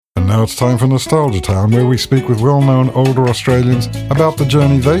now it's time for Nostalgia Town, where we speak with well-known older Australians about the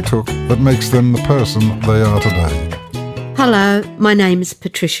journey they took that makes them the person they are today. Hello, my name's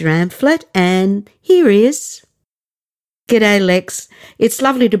Patricia Amphlett, and here is... G'day, Lex. It's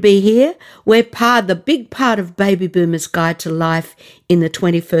lovely to be here. We're the big part of Baby Boomers' Guide to Life in the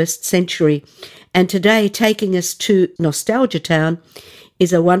 21st century. And today, taking us to Nostalgia Town,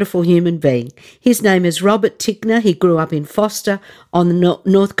 is a wonderful human being. His name is Robert Tickner. He grew up in Foster on the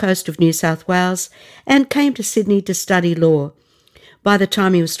north coast of New South Wales and came to Sydney to study law. By the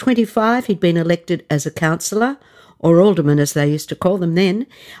time he was 25, he'd been elected as a councillor, or alderman as they used to call them then,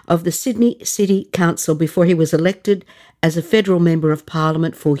 of the Sydney City Council before he was elected as a federal member of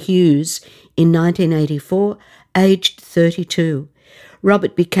Parliament for Hughes in 1984, aged 32.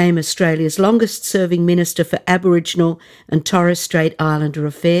 Robert became Australia's longest-serving Minister for Aboriginal and Torres Strait Islander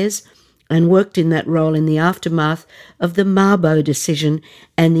Affairs and worked in that role in the aftermath of the Mabo decision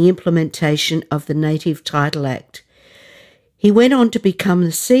and the implementation of the Native Title Act. He went on to become the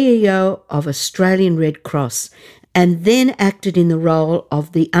CEO of Australian Red Cross and then acted in the role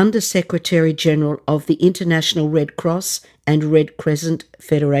of the Under-Secretary-General of the International Red Cross and Red Crescent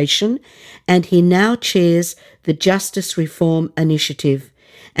Federation, and he now chairs the Justice Reform Initiative,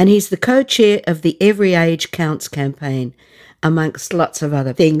 and he's the co-chair of the Every Age Counts campaign, amongst lots of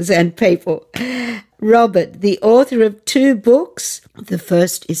other things and people. Robert, the author of 2 books. The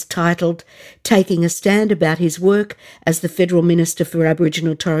first is titled Taking a Stand, about his work as the Federal Minister for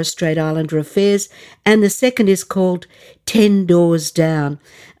Aboriginal Torres Strait Islander Affairs, and the second is called 10 Doors Down.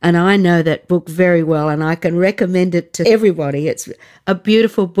 And I know that book very well, and I can recommend it to everybody. It's a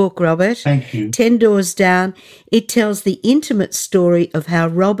beautiful book, Robert. Thank you. 10 Doors Down. It tells the intimate story of how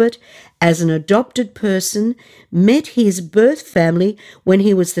Robert, as an adopted person, met his birth family when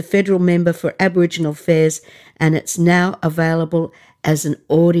he was the Federal Member for Aboriginal Affairs, and it's now available as an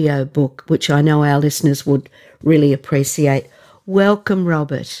audio book, which I know our listeners would really appreciate. Welcome,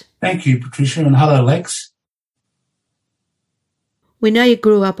 Robert. Thank you, Patricia, and hello, Lex. We know you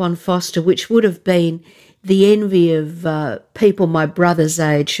grew up on Foster, which would have been the envy of people my brother's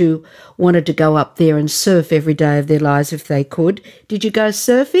age who wanted to go up there and surf every day of their lives if they could. Did you go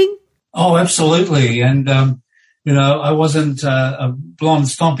surfing? Oh, absolutely. And, I wasn't a blonde,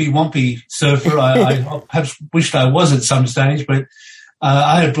 stompy-wompy surfer. I perhaps wished I was at some stage, but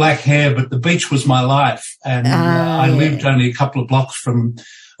I had black hair, but the beach was my life. And I lived only a couple of blocks from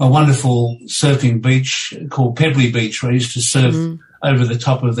a wonderful surfing beach called Pebbly Beach, where I used to surf over the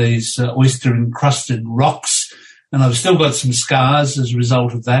top of these oyster-encrusted rocks. And I've still got some scars as a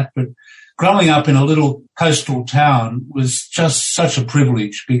result of that. But growing up in a little coastal town was just such a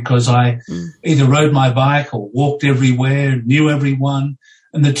privilege because I either rode my bike or walked everywhere, knew everyone.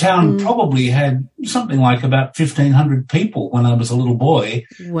 And the town probably had something like about 1,500 people when I was a little boy.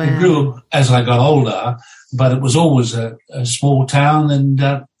 Wow. It grew as I got older, but it was always a small town,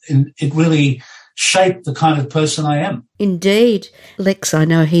 and it really shaped the kind of person I am. Indeed. Lex, I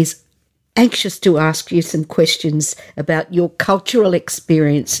know he's anxious to ask you some questions about your cultural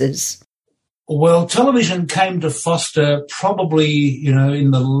experiences. Well, television came to Foster probably,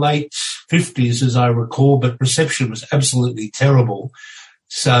 in the late 50s, as I recall, but reception was absolutely terrible.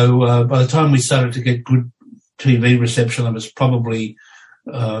 So by the time we started to get good TV reception, I was probably,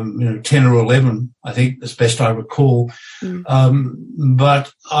 10 or 11, I think, as best I recall.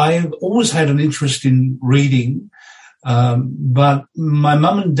 But I've always had an interest in reading, but my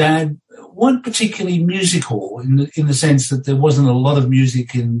mum and dad weren't particularly musical in the sense that there wasn't a lot of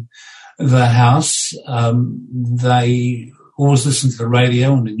music in the house. They always listened to the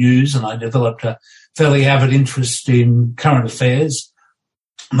radio and the news, and I developed a fairly avid interest in current affairs.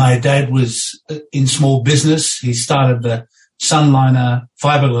 My dad was in small business. He started the Sunliner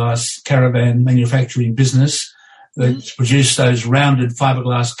fiberglass caravan manufacturing business that produced those rounded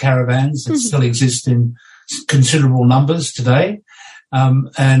fiberglass caravans that still exist in considerable numbers today.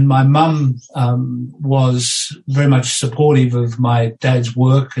 And my mum was very much supportive of my dad's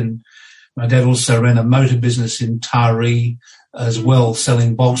work, and my dad also ran a motor business in Taree as well,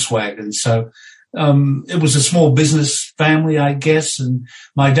 selling Volkswagen. So it was a small business family, I guess, and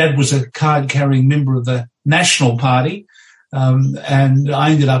my dad was a card-carrying member of the National Party, and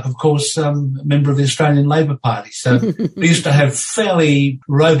I ended up, of course, a member of the Australian Labor Party. So we used to have fairly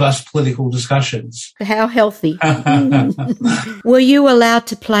robust political discussions. How healthy. Were you allowed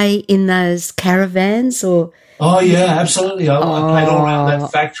to play in those caravans or... Oh, yeah, absolutely. I played all around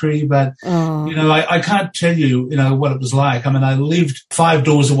that factory, but, I can't tell you, what it was like. I mean, I lived 5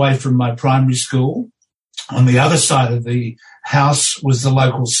 doors away from my primary school. On the other side of the house was the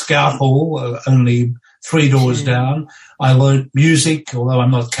local scout hall, only 3 doors down. I learned music, although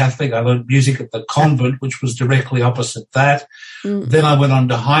I'm not Catholic. I learned music at the convent, which was directly opposite that. Then I went on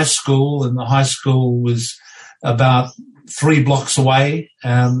to high school, and the high school was about 3 blocks away.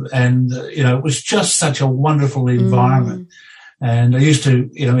 It was just such a wonderful environment. And I used to,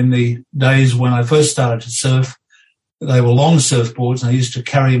 in the days when I first started to surf, they were long surfboards, and I used to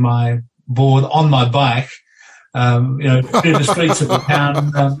carry my board on my bike, through the streets of the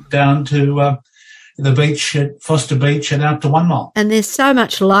town, down to the beach at Foster Beach and out to 1 Mile. And they're so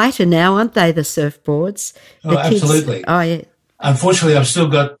much lighter now, aren't they, the surfboards? Absolutely. Oh, yeah. Unfortunately, I've still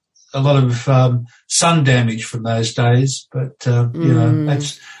got a lot of sun damage from those days, but,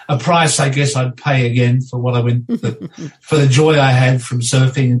 that's a price I guess I'd pay again for what I went, for the joy I had from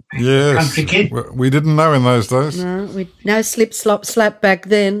surfing. Yes. Country kid. We didn't know in those days. No slip, slop, slap back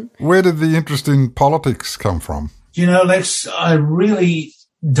then. Where did the interest in politics come from? Lex, I really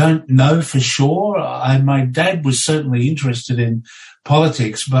don't know for sure. My dad was certainly interested in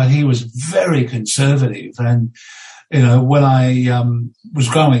politics, but he was very conservative. And, when I was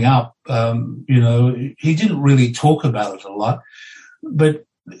growing up, he didn't really talk about it a lot. But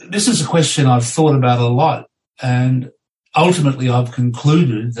this is a question I've thought about a lot. And ultimately I've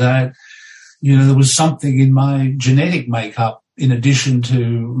concluded that, there was something in my genetic makeup in addition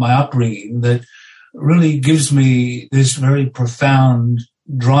to my upbringing that really gives me this very profound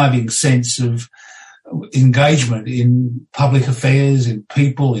driving sense of engagement in public affairs, in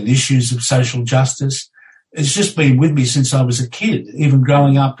people, in issues of social justice. It's just been with me since I was a kid, even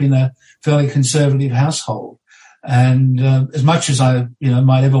growing up in a fairly conservative household. And as much as I,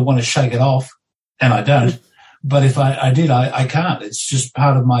 might ever want to shake it off, and I don't, but if I did, I can't. It's just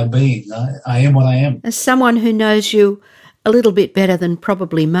part of my being. I am what I am. As someone who knows you a little bit better than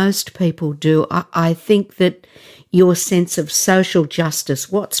probably most people do, I think that your sense of social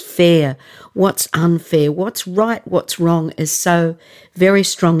justice, what's fair, what's unfair, what's right, what's wrong, is so very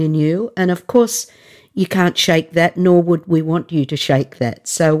strong in you. And of course, you can't shake that, nor would we want you to shake that.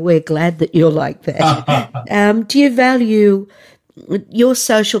 So we're glad that you're like that. Do you value your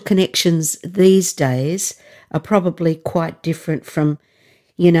social connections these days? Are probably quite different from,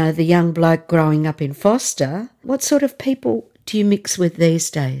 the young bloke growing up in Foster. What sort of people do you mix with these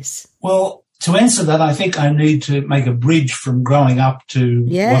days? Well, to answer that, I think I need to make a bridge from growing up to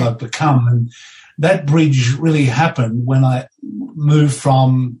what I've become. And that bridge really happened when I moved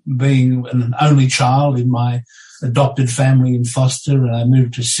from being an only child in my adopted family in Foster, and I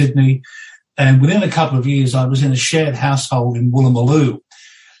moved to Sydney. And within a couple of years, I was in a shared household in Woolloomooloo.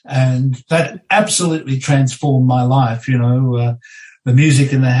 And that absolutely transformed my life. The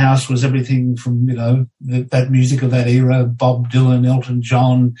music in the house was everything from, that music of that era, Bob Dylan, Elton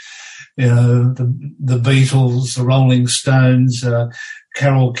John, the Beatles, the Rolling Stones,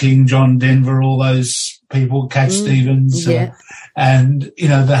 Carole King, John Denver, all those people, Cat Stevens. And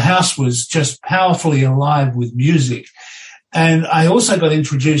the house was just powerfully alive with music. And I also got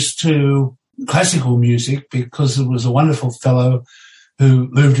introduced to classical music because there was a wonderful fellow who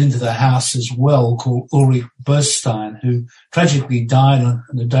moved into the house as well, called Ulrich Bernstein, who tragically died on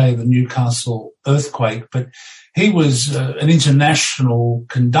the day of the Newcastle earthquake. But he was an international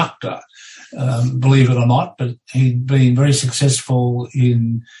conductor, believe it or not, but he'd been very successful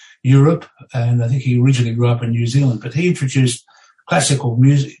in Europe, and I think he originally grew up in New Zealand. But he introduced classical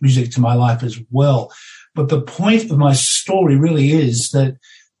music to my life as well. But the point of my story really is that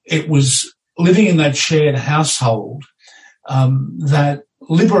it was living in that shared household that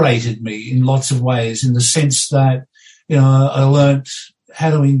liberated me in lots of ways, in the sense that, I learnt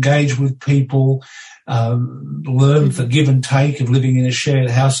how to engage with people, learn the give and take of living in a shared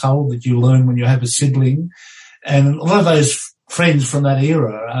household that you learn when you have a sibling. And a lot of those friends from that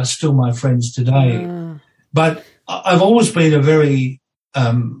era are still my friends today. But I've always been a very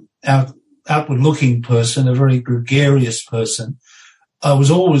outward-looking person, a very gregarious person. I was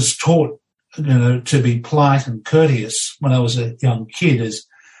always taught to be polite and courteous when I was a young kid, as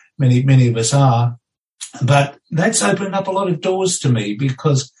many of us are. But that's opened up a lot of doors to me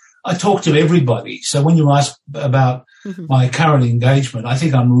because I talk to everybody. So when you ask about my current engagement, I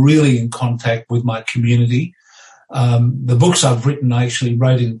think I'm really in contact with my community. The books I've written, I actually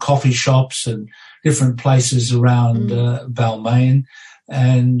wrote in coffee shops and different places around Balmain.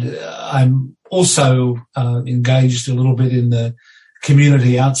 And I'm also engaged a little bit in the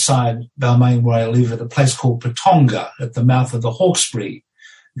community outside Balmain where I live, at a place called Patonga at the mouth of the Hawkesbury,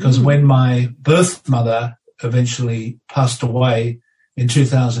 because when my birth mother eventually passed away in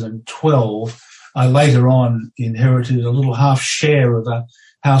 2012, I later on inherited a little half share of a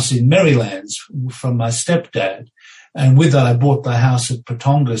house in Merrylands from my stepdad. And with that, I bought the house at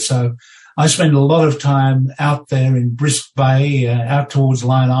Patonga. So I spend a lot of time out there in Brisk Bay, out towards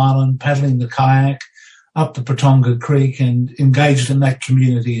Line Island, paddling the kayak, up the Pratonga Creek, and engaged in that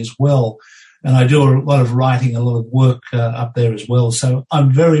community as well. And I do a lot of writing, a lot of work up there as well. So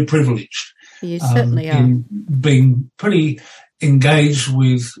I'm very privileged. You certainly are. In being pretty engaged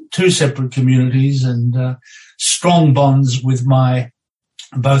with two separate communities and strong bonds with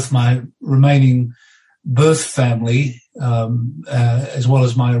both my remaining birth family as well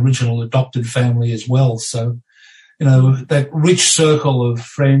as my original adopted family as well. So, that rich circle of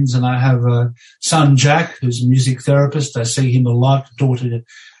friends. And I have a son, Jack, who's a music therapist. I see him a lot. Daughter,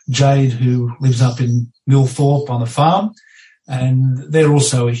 Jade, who lives up in Millthorpe on a farm. And they're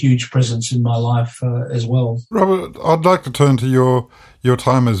also a huge presence in my life as well. Robert, I'd like to turn to your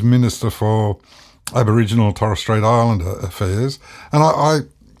time as Minister for Aboriginal and Torres Strait Islander Affairs. And I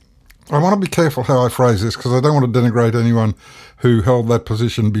want to be careful how I phrase this because I don't want to denigrate anyone who held that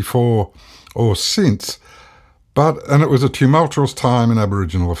position before or since. And it was a tumultuous time in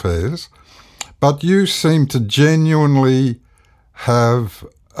Aboriginal affairs. But you seem to genuinely have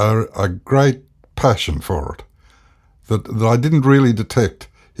a great passion for it that I didn't really detect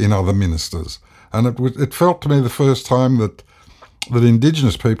in other ministers. And it felt to me the first time that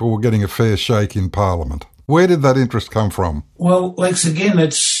Indigenous people were getting a fair shake in Parliament. Where did that interest come from? Well, Lex, again,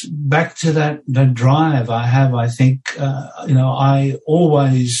 it's back to that drive I have. I think, I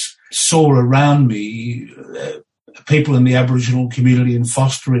always saw around me people in the Aboriginal community and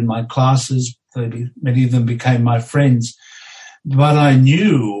foster in my classes. Many of them became my friends. But I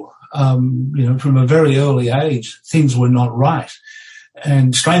knew, from a very early age, things were not right.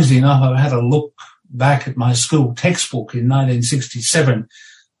 And strangely enough, I had a look back at my school textbook in 1967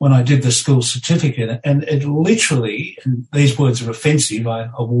 when I did the school certificate, and it literally, and these words are offensive, I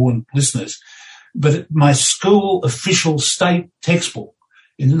warn listeners, but my school official state textbook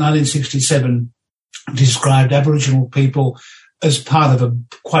in 1967 described Aboriginal people as part of a,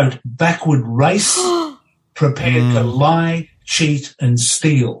 quote, backward race prepared to lie, cheat and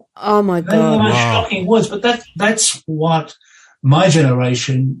steal. Oh, my God. They were shocking words, but that's what my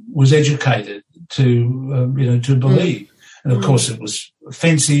generation was educated to believe. And, of course, it was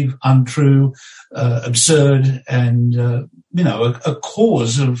offensive, untrue, absurd, and, a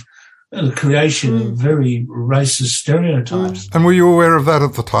cause of the creation of very racist stereotypes. And were you aware of that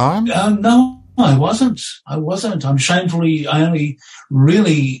at the time? No, I wasn't. I'm shamefully, I only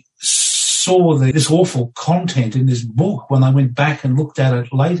really saw this awful content in this book when I went back and looked at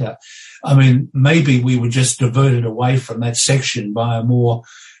it later. I mean, maybe we were just diverted away from that section by a more,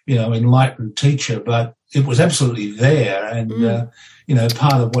 enlightened teacher, but it was absolutely there and,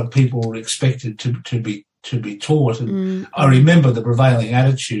 part of what people were expected to be taught. And I remember the prevailing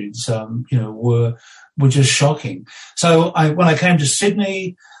attitudes, were just shocking. So when I came to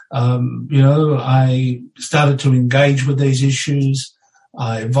Sydney, I started to engage with these issues.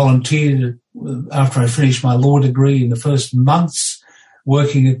 I volunteered after I finished my law degree in the first months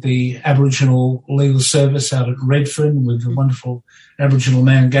working at the Aboriginal Legal Service out at Redfern with the wonderful Aboriginal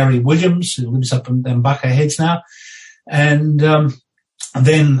man Gary Williams, who lives up in Bucca Heads now. And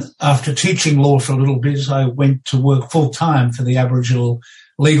then after teaching law for a little bit, I went to work full-time for the Aboriginal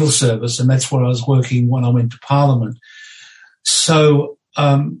Legal Service, and that's where I was working when I went to Parliament. So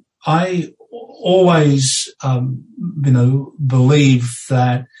I always, believed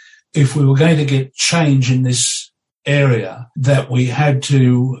that if we were going to get change in this area, that we had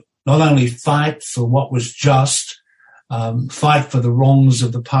to not only fight for what was just, fight for the wrongs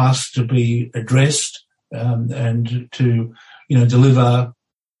of the past to be addressed, and to, deliver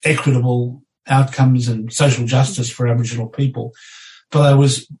equitable outcomes and social justice for Aboriginal people. But I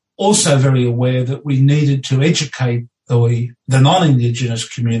was also very aware that we needed to educate the non-Indigenous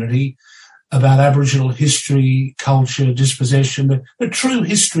community about Aboriginal history, culture, dispossession, the true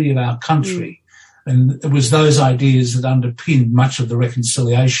history of our country. And it was those ideas that underpinned much of the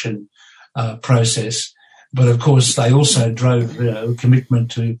reconciliation process. But, of course, they also drove a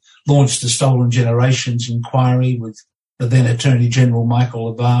commitment to launch the Stolen Generations inquiry with the then Attorney-General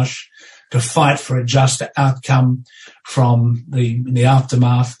Michael Lavarche to fight for a just outcome from the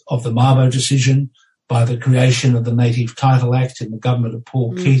aftermath of the Mabo decision by the creation of the Native Title Act in the government of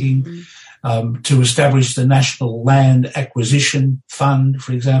Paul Keating, to establish the National Land Acquisition Fund,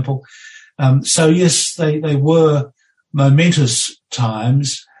 for example. So, yes, they were momentous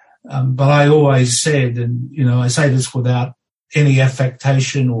times, but I always said, and, I say this without any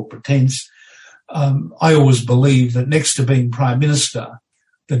affectation or pretense, I always believed that next to being Prime Minister,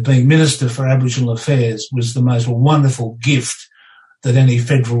 that being Minister for Aboriginal Affairs was the most wonderful gift that any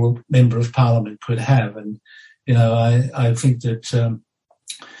federal member of Parliament could have. And, I think that,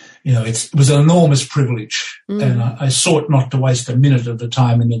 it was an enormous privilege, and I sought not to waste a minute of the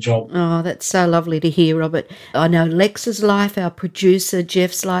time in the job. Oh, that's so lovely to hear, Robert. I know Lex's life, our producer,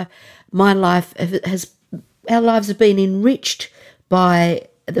 Jeff's life, my life, our lives have been enriched by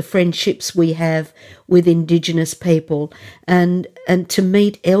the friendships we have with Indigenous people, and to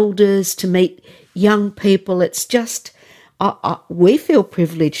meet elders, to meet young people. It's just, we feel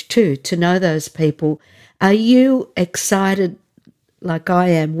privileged too to know those people. Are you excited like I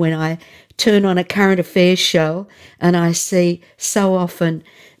am when I turn on a current affairs show and I see so often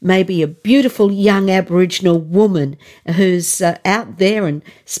maybe a beautiful young Aboriginal woman who's out there and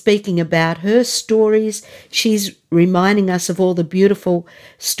speaking about her stories? She's reminding us of all the beautiful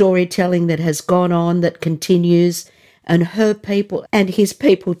storytelling that has gone on, that continues, and her people and his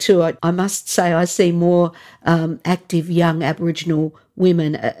people too. I must say I see more active young Aboriginal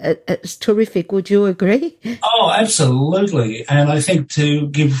women. It's terrific. Would you agree? Oh, absolutely. And I think, to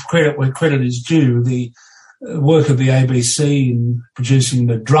give credit where credit is due, the work of the ABC in producing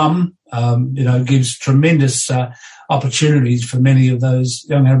The Drum, gives tremendous opportunities for many of those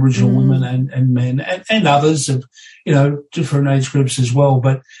young Aboriginal women and men and others of, different age groups as well.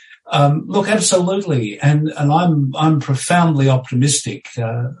 But look, absolutely. And I'm profoundly optimistic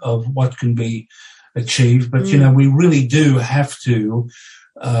of what can be achieved. But, we really do have to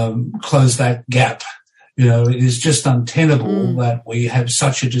close that gap. It is just untenable that we have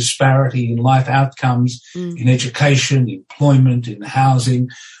such a disparity in life outcomes, in education, employment, in housing,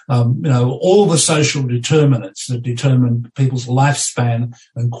 all the social determinants that determine people's lifespan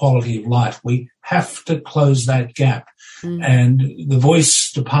and quality of life. We have to close that gap. And the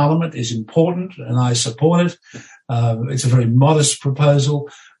voice to Parliament is important, and I support it. It's a very modest proposal,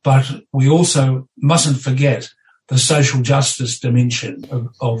 but we also mustn't forget the social justice dimension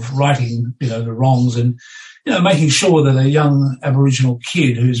of righting, the wrongs, and, making sure that a young Aboriginal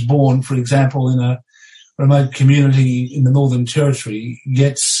kid who's born, for example, in a remote community in the Northern Territory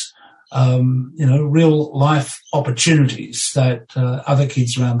gets, real life opportunities that other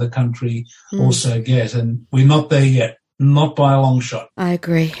kids around the country also get. And we're not there yet. Not by a long shot. I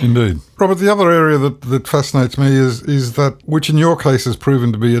agree. Indeed. Robert, the other area that fascinates me is that, which in your case has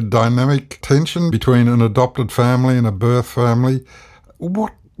proven to be a dynamic tension between an adopted family and a birth family.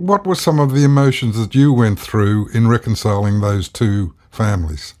 What were some of the emotions that you went through in reconciling those two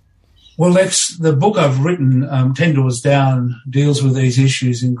families? Well, Lex, the book I've written, 10 Doors Down, deals with these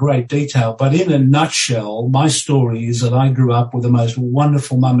issues in great detail. But in a nutshell, my story is that I grew up with the most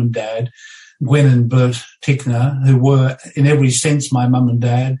wonderful mum and dad, Gwen and Bert Tickner, who were, in every sense, my mum and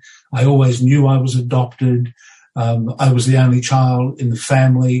dad. I always knew I was adopted. I was the only child in the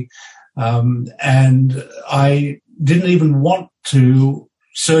family. And I didn't even want to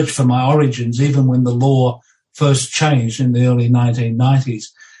search for my origins, even when the law first changed in the early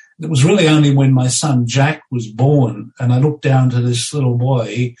 1990s. It was really only when my son Jack was born and I looked down to this little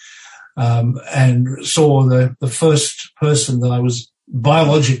boy and saw the first person that I was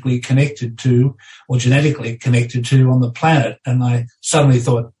biologically connected to or genetically connected to on the planet. And I suddenly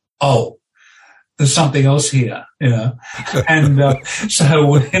thought, oh, there's something else here, And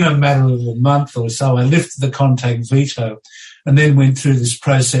so in a matter of a month or so, I lifted the contact veto and then went through this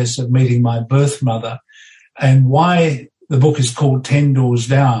process of meeting my birth mother. And why the book is called 10 Doors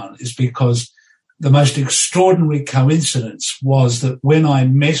Down is because the most extraordinary coincidence was that when I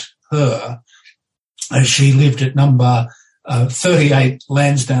met her, she lived at number 38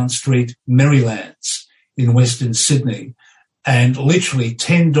 Lansdowne Street, Merrylands in Western Sydney. And literally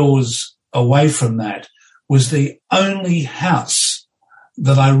 10 doors away from that was the only house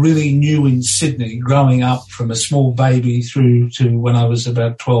that I really knew in Sydney growing up from a small baby through to when I was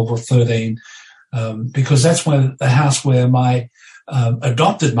about 12 or 13, because that's the house where my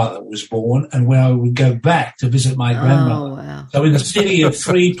adopted mother was born and where I would go back to visit my grandmother. Oh, wow. So in a city of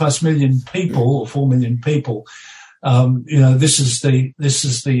 3+ million people or 4 million people, this is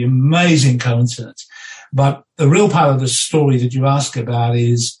the amazing coincidence. But the real part of the story that you ask about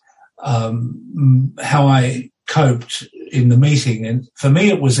is how I coped in the meeting. And for me,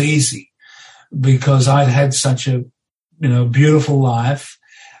 it was easy because I'd had such a, beautiful life,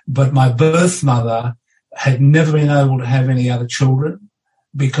 but my birth mother had never been able to have any other children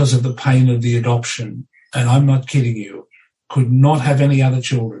because of the pain of the adoption. And I'm not kidding you. Could not have any other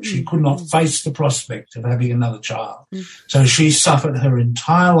children. She could not face the prospect of having another child. So she suffered her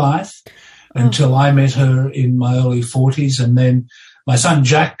entire life until I met her in my early 40s. And then my son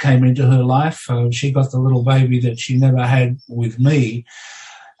Jack came into her life. She got the little baby that she never had with me.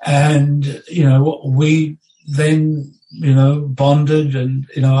 And, we then, bonded and,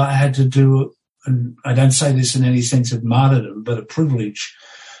 I had to do, and I don't say this in any sense of martyrdom, but a privilege,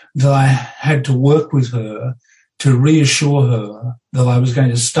 that I had to work with her to reassure her that I was going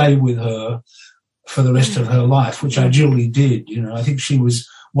to stay with her for the rest of her life, which I duly did. You know, I think she was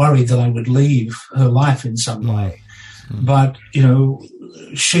worried that I would leave her life in some way. But, you know,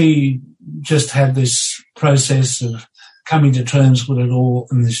 she just had this process of coming to terms with it all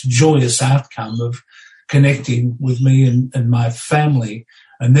and this joyous outcome of connecting with me and my family.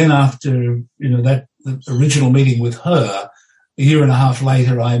 And then after, you know, that the original meeting with her, a year and a half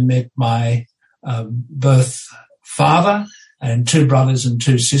later, I met my birth father and 2 brothers and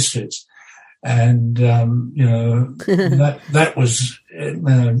 2 sisters. And, you know, that was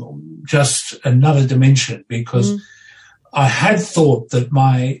just another dimension, because I had thought that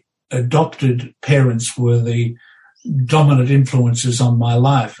my adopted parents were the dominant influences on my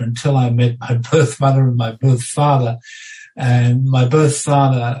life until I met my birth mother and my birth father. And my birth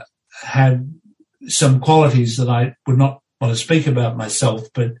father had some qualities that I would not want to speak about myself,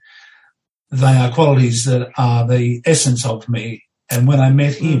 but they are qualities that are the essence of me. And when I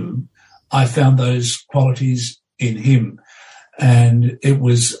met him, I found those qualities in him. And it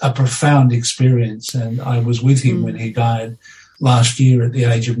was a profound experience. And I was with him when he died last year at the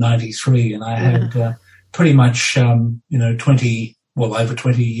age of 93. And I had pretty much, you know, over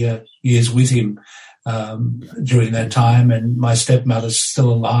 20 years with him during that time. And my stepmother's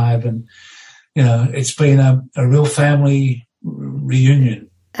still alive. And, you know, it's been a real family reunion.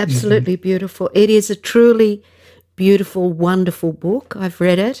 Absolutely beautiful. It is a truly beautiful, wonderful book. I've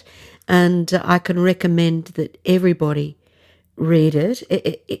read it, and I can recommend that everybody read it.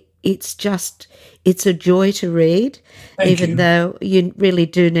 It's a joy to read, even though you really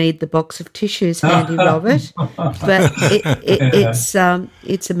do need the box of tissues handy, Robert. But it's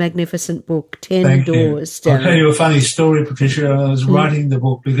a magnificent book. 10 doors down. I'll tell you a funny story, Patricia. I was writing the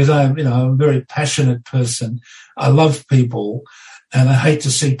book because I'm a very passionate person. I love people, and I hate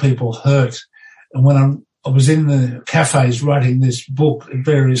to see people hurt. And when I was in the cafes writing this book at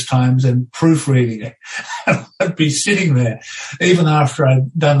various times and proofreading it, and I'd be sitting there, even after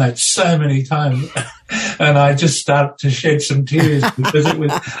I'd done that so many times, and I just start to shed some tears because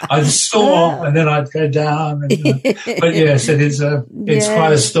I'd soar and then I'd go down. And, but yes, it's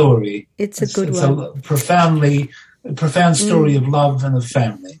quite a story. It's a good one. It's a profound story of love and of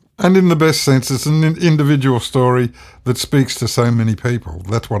family. And in the best sense, it's an individual story that speaks to so many people.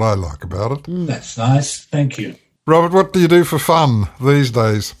 That's what I like about it. That's nice. Thank you. Robert, what do you do for fun these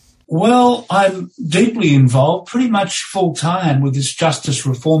days? Well, I'm deeply involved, pretty much full-time, with this Justice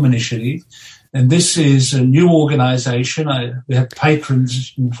Reform Initiative. And this is a new organisation. We have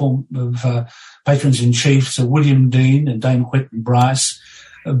patrons in form of patrons-in-chief, Sir William Dean and Dame Quentin Bryce.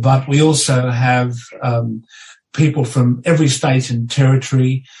 But we also have people from every state and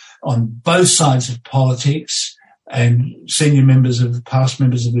territory on both sides of politics, and senior past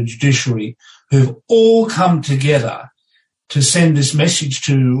members of the judiciary, who've all come together to send this message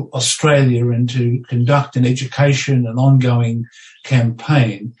to Australia and to conduct an education and ongoing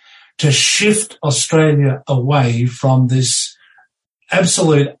campaign to shift Australia away from this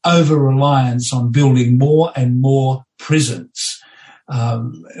absolute over-reliance on building more and more prisons.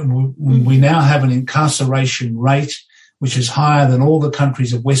 We now have an incarceration rate which is higher than all the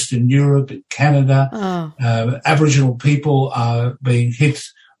countries of Western Europe and Canada. Aboriginal people are being hit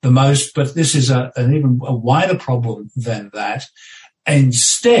the most, but this is an even wider problem than that.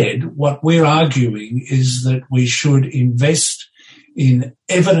 Instead, what we're arguing is that we should invest in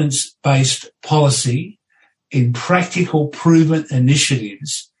evidence-based policy, in practical, proven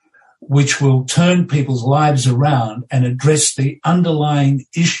initiatives which will turn people's lives around and address the underlying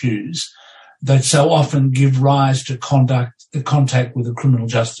issues that so often give rise to contact with the criminal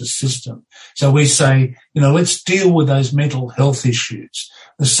justice system. So we say, let's deal with those mental health issues,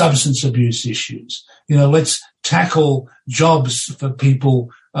 the substance abuse issues. Let's tackle jobs for people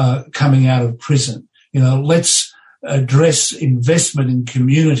coming out of prison. Let's address investment in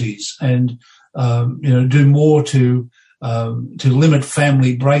communities and, do more to limit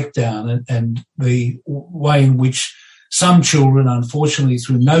family breakdown and the way in which some children, unfortunately,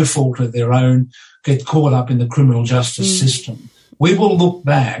 through no fault of their own, get caught up in the criminal justice system. We will look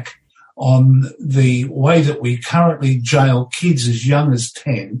back on the way that we currently jail kids as young as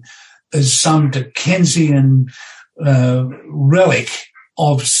 10 as some Dickensian relic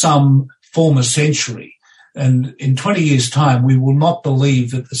of some former century. And in 20 years' time, we will not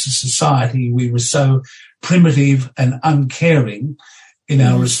believe that as a society we were so primitive and uncaring in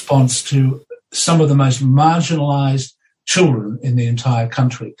our response to some of the most marginalised children in the entire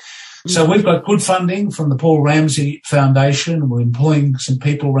country. So we've got good funding from the Paul Ramsay Foundation. We're employing some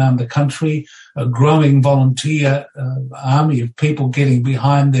people around the country. a growing volunteer army of people getting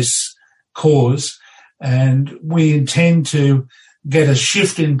behind this cause, and we intend to get a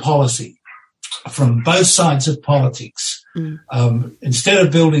shift in policy from both sides of politics. Instead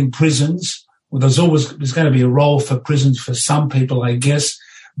of building prisons, well, there's going to be a role for prisons for some people, I guess,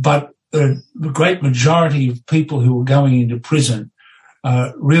 but the great majority of people who are going into prison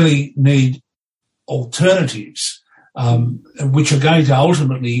really need alternatives, which are going to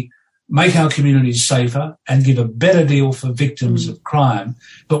ultimately make our communities safer and give a better deal for victims of crime.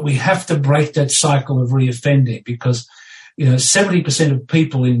 But we have to break that cycle of reoffending, because 70% of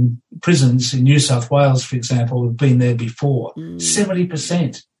people in prisons in New South Wales, for example, have been there before.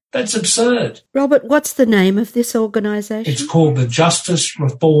 70%. That's absurd. Robert, what's the name of this organisation? It's called the Justice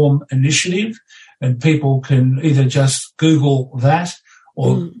Reform Initiative, and people can either just Google that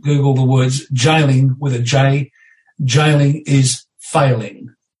or Google the words jailing with a J. Jailing is failing.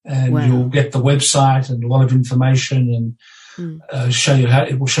 And you'll get the website and a lot of information and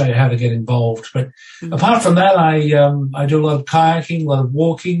it will show you how to get involved. But apart from that, I do a lot of kayaking, a lot of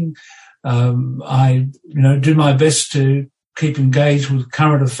walking. I do my best to keep engaged with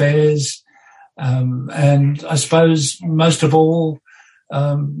current affairs, and I suppose most of all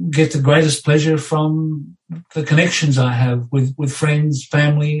get the greatest pleasure from the connections I have with friends,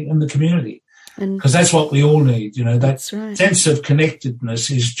 family, and the community. Because that's what we all need, that sense of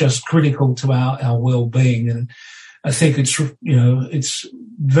connectedness is just critical to our well-being. And I think it's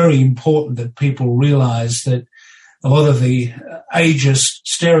very important that people realise that a lot of the ageist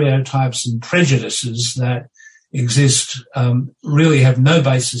stereotypes and prejudices that exist really have no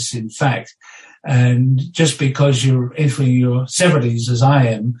basis in fact. And just because you're entering your 70s, as I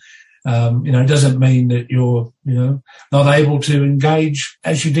am, doesn't mean that you're, not able to engage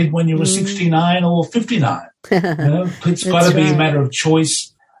as you did when you were 69 or 59. It's got to be a matter of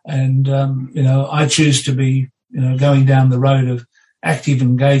choice. And, I choose to be, going down the road of active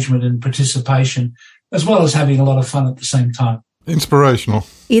engagement and participation, as well as having a lot of fun at the same time. Inspirational.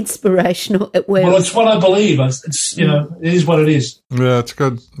 Well, it's what I believe. It's, it is what it is. Yeah, it's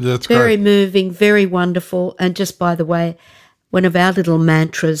good. Yeah, it's very great. moving, very wonderful. And just by the way, one of our little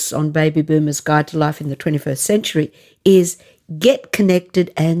mantras on Baby Boomers Guide to Life in the 21st Century is get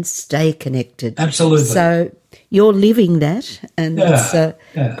connected and stay connected. Absolutely. So you're living that, and it's a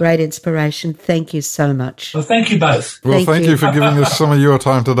great inspiration. Thank you so much. Well, thank you both. Well, thank you for giving us some of your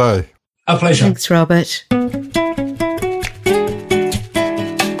time today. A pleasure. Thanks, Robert.